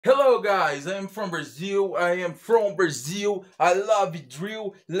Hello guys, I am from Brazil. I love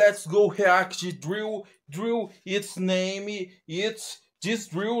drill. Let's go react drill. Its name, it's this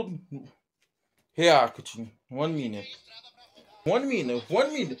drill reacting. 1 minute. 1 minute.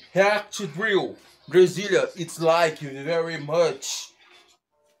 React drill. Brasilia, it's like very much.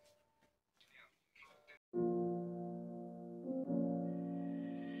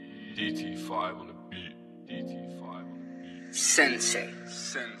 DT5 on the beat. DT5 on the beat. Sensei.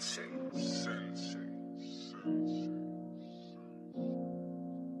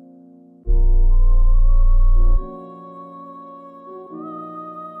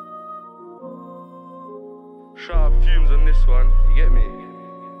 Sharp fumes on this one, you get me?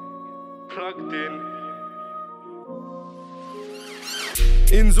 Plugged in.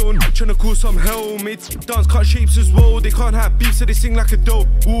 In zone, tryna cause some hell. Mates dance, cut shapes as well. They can't have beef, so they sing like a doe.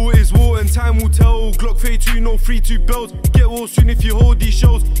 War is war and time will tell. Glock 32, no 3-2 belts. Get well soon if you hold these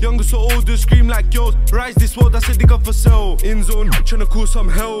shows. Youngest or older, scream like girls. Rise this world, that's a dig up for sale. In zone, tryna cause some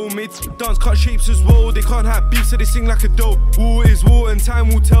hell. Mates dance, cut shapes as well. They can't have beef, so they sing like a doe. War is war and time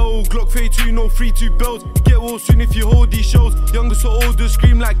will tell. Glock 32, no 3-2 belts. Get well soon if you hold these shows. Youngest or older,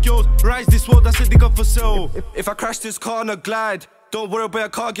 scream like girls. Rise this world, that's a dig up for sale. If I crash this car on a glide, don't worry about a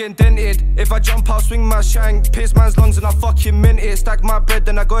car getting dented. If I jump, I'll swing my shank. Pierce man's lungs and I fucking mint it. Stack my bread,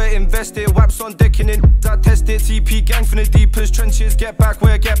 then I gotta invest it. Waps on deck and in I test it. TP gang from the deepest trenches. Get back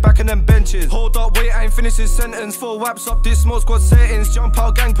where I get back and then benches. Hold up, wait, I ain't finished this sentence. 4 waps up this smoke squad settings. Jump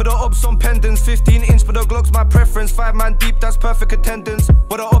out gang, put the ops on pendants. 15 inch, but the Glock's my preference. 5 man deep, that's perfect attendance.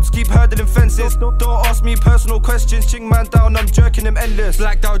 But the ops keep hurdling fences. Don't ask me personal questions. Ching man down, I'm jerking them endless.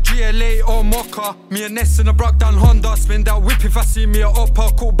 Blacked out GLA or Mocha. Me and Ness in a broke down Honda. Spin that whip if I see me a upper,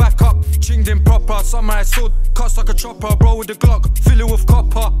 call back up, chinged in proper. Samurai sword, cuts like a chopper. Bro with the Glock, fill it with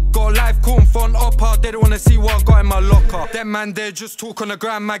copper. Got a live corn for an upper. They don't wanna see what I got in my locker. Them man there just talk on the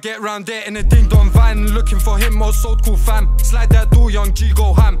gram. I get round there in a ding dong van. Looking for him, most sold cool fam. Slide that door, young G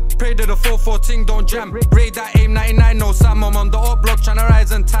go ham. Pray to the 4-4 ting don't jam. Raid that aim 99, no Sam. I'm on the up block tryna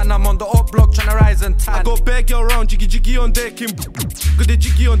rise and tan. I'm on the up block tryna rise and tan. I got bare girl round, jiggy on decking. Got the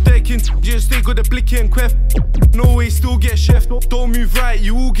jiggy on decking. Just stay good at blicky and quef. No way, still get chef. Don't move right,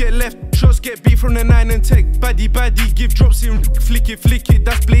 you all get left. Shots get beat from the 9 and tech. Baddie, give drops in. Flick it,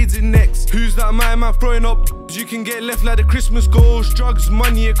 that's blades in necks. Who's that man throwing up? You can get left like the Christmas goals. Drugs,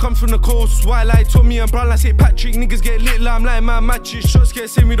 money, it comes from the coast. White like Tommy and brown like St. Patrick. Niggas get lit like I'm like my matches. Shots get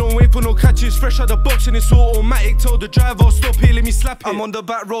sent, we don't wait for no catches. Fresh out the box and it's automatic. Tell the driver, stop here, let me slap it. I'm on the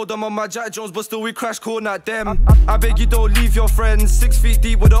back road, I'm on my Jack Jones, but still we crash corn at them. I beg you don't leave your friends. 6 feet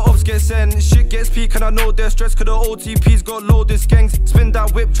deep where the ops get sent. Shit gets peak and I know they're stressed, cause the OTP's got loaded skanks. Spin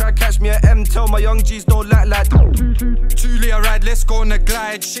that whip, try catch me at M. Tell my young G's don't like. Truly I ride, let's go on a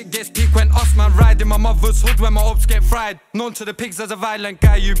glide. Shit gets peak when us man ride in my mother's hood when my ops get fried. Known to the pigs as a violent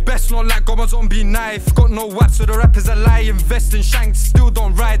guy. You best not like got my zombie knife. Got no waps so the rappers a lie. Invest in shanks, still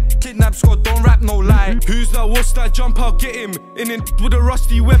don't ride. Kidnap squad, don't rap no lie. Who's that, what's that, jump out, get him. In it with a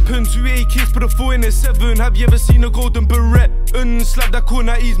rusty weapon. 2 AKs, put a 4 in a 7. Have you ever seen a golden beret? Slap that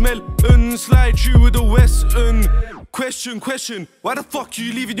corner, he's mel. Slide through with a west. Question, why the fuck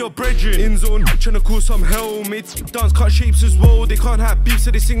you leaving your brethren? In zone, tryna cause some hell. Mates dance, cut shapes as well. They can't have beef,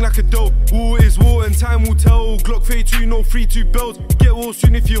 so they sing like a doe. War is war and time will tell. Glock 32, no 3-2 belts. Get well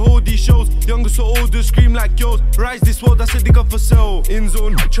soon if you hold these shows. Youngest or older, scream like girls. Rise this world, that's a dig up for sale. In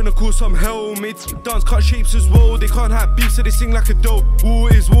zone, tryna cause some hell. Mates dance, cut shapes as well. They can't have beef, so they sing like a doe. War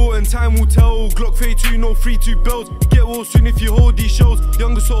is war and time will tell. Glock 32, no 3-2 belts. Get well soon if you hold these shows.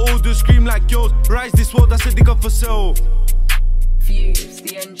 Youngest or older, scream like girls. Rise this world, that's a dig up for sale. Fumez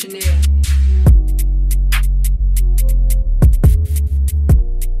The Engineer.